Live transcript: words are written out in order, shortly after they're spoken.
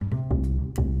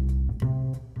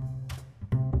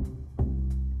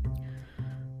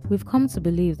We've come to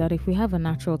believe that if we have a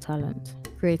natural talent,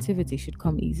 creativity should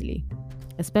come easily,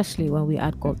 especially when we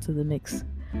add God to the mix.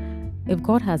 If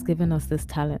God has given us this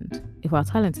talent, if our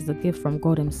talent is a gift from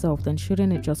God Himself, then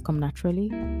shouldn't it just come naturally?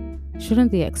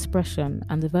 Shouldn't the expression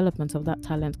and development of that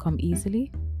talent come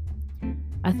easily?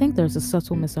 I think there's a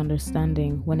subtle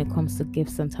misunderstanding when it comes to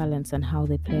gifts and talents and how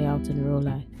they play out in real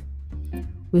life.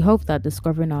 We hope that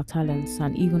discovering our talents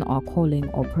and even our calling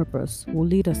or purpose will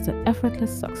lead us to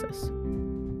effortless success.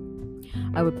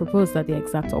 I would propose that the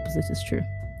exact opposite is true.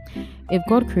 If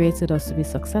God created us to be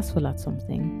successful at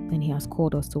something, then He has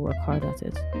called us to work hard at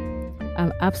it.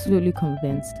 I'm absolutely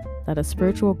convinced that a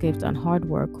spiritual gift and hard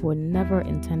work were never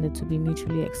intended to be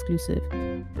mutually exclusive.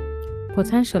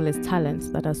 Potential is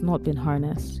talent that has not been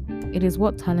harnessed. It is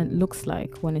what talent looks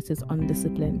like when it is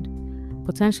undisciplined.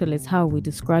 Potential is how we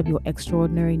describe your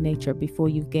extraordinary nature before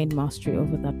you've gained mastery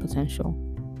over that potential.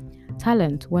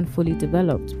 Talent, when fully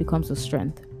developed, becomes a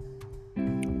strength.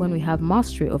 When we have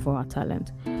mastery over our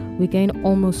talent, we gain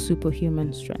almost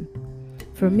superhuman strength.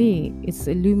 For me, it's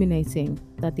illuminating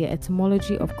that the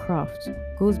etymology of craft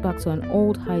goes back to an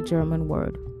old High German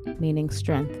word meaning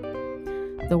strength.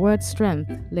 The word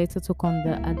strength later took on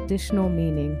the additional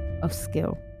meaning of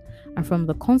skill, and from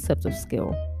the concept of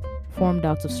skill, formed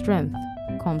out of strength,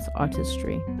 comes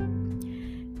artistry.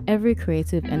 Every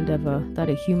creative endeavor that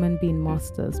a human being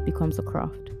masters becomes a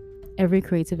craft. Every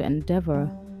creative endeavor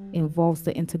involves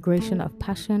the integration of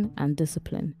passion and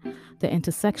discipline, the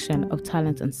intersection of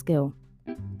talent and skill.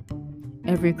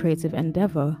 Every creative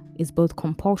endeavor is both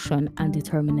compulsion and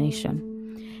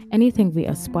determination. Anything we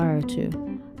aspire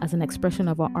to, as an expression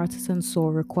of our artisan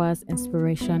soul, requires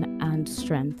inspiration and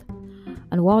strength.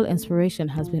 And while inspiration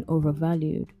has been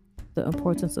overvalued, the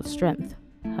importance of strength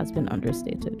has been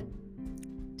understated.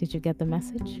 Did you get the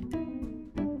message?